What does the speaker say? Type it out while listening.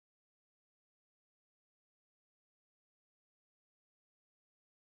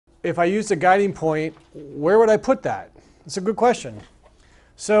if I used a guiding point, where would I put that? It's a good question.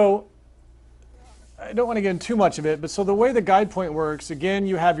 So I don't want to get into too much of it, but so the way the guide point works, again,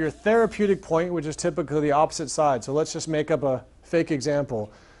 you have your therapeutic point, which is typically the opposite side. So let's just make up a fake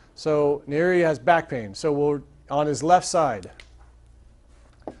example. So Neri has back pain, so we're on his left side.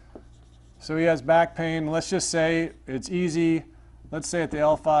 So he has back pain. Let's just say it's easy. Let's say at the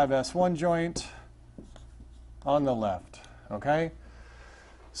L5-S1 joint on the left, okay?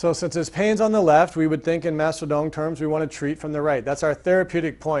 So since his pain's on the left, we would think in Master Dong terms we want to treat from the right. That's our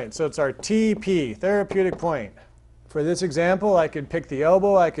therapeutic point. So it's our TP, therapeutic point. For this example, I could pick the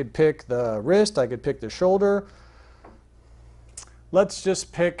elbow, I could pick the wrist, I could pick the shoulder. Let's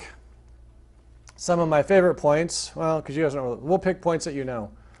just pick some of my favorite points. Well, because you guys don't really, we'll pick points that you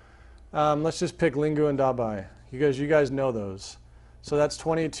know. Let's just pick Lingu and Dabai. You guys know those. So that's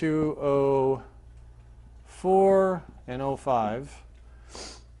 2204 and 05.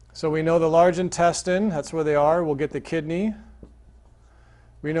 So we know the large intestine, that's where they are. We'll get the kidney.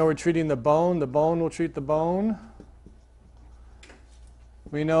 We know we're treating the bone will treat the bone.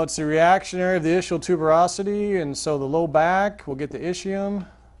 We know it's the reactionary of the ischial tuberosity, and so the low back, we'll get the ischium.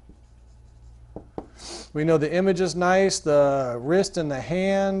 We know the image is nice, the wrist and the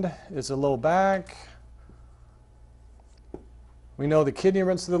hand is the low back. We know the kidney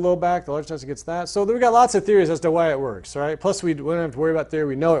runs to the low back, the large intestine gets that. So we got lots of theories as to why it works, right? Plus we don't have to worry about theory,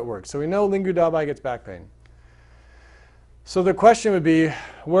 we know it works. So we know Lingu Dabai gets back pain. So the question would be,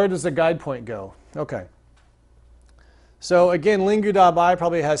 where does the guide point go? Okay. So again, Lingu Dabai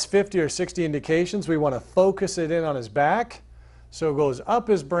probably has 50 or 60 indications. We want to focus it in on his back. So it goes up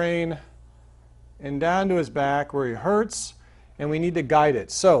his brain and down to his back where he hurts, and we need to guide it.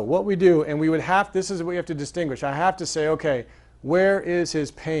 So what we do, and we would have, this is what we have to distinguish. I have to say, okay, where is his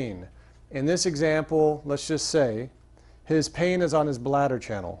pain? In this example, let's just say his pain is on his bladder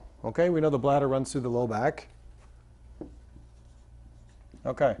channel. Okay, we know the bladder runs through the low back.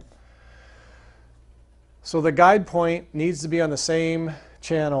 Okay. So the guide point needs to be on the same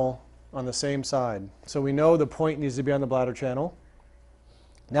channel, on the same side. So we know the point needs to be on the bladder channel.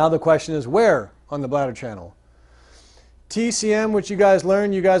 Now the question is, where on the bladder channel? TCM, which you guys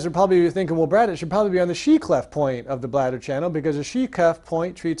learned, you guys are probably thinking, well, Brad, it should probably be on the Shi-clef point of the bladder channel because the Shi-clef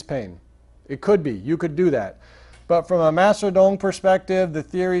point treats pain. It could be. You could do that. But from a Master Dong perspective, the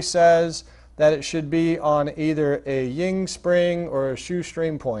theory says that it should be on either a Ying spring or a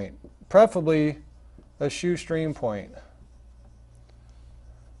shoestring point, preferably a shoestring point.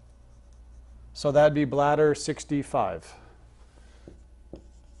 So that'd be bladder 65.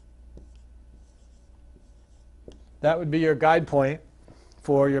 That would be your guide point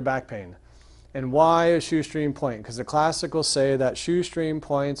for your back pain. And why a shoestring point? Because the classicals say that shoestring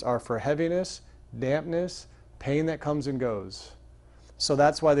points are for heaviness, dampness, pain that comes and goes. So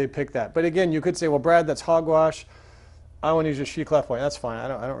that's why they pick that. But again, you could say, well, Brad, that's hogwash. I want to use a Shi-clef point. That's fine. I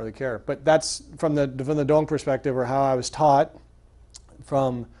don't really care. But that's from the Dong perspective, or how I was taught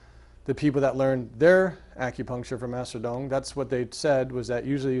from the people that learned their acupuncture from Master Dong. That's what they said, was that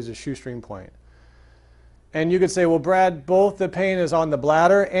usually use a shoestring point. And you could say, well, Brad, both the pain is on the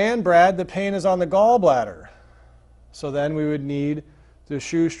bladder and, Brad, the pain is on the gallbladder. So then we would need the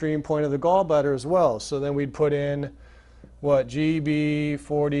shoestring point of the gallbladder as well. So then we'd put in, what,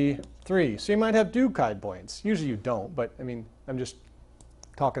 GB43. So you might have Duke guide points. Usually you don't, but I mean, I'm just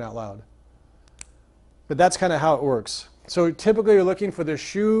talking out loud. But that's kind of how it works. So typically you're looking for the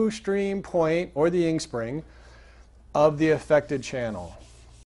shoestring point or the Ying spring of the affected channel.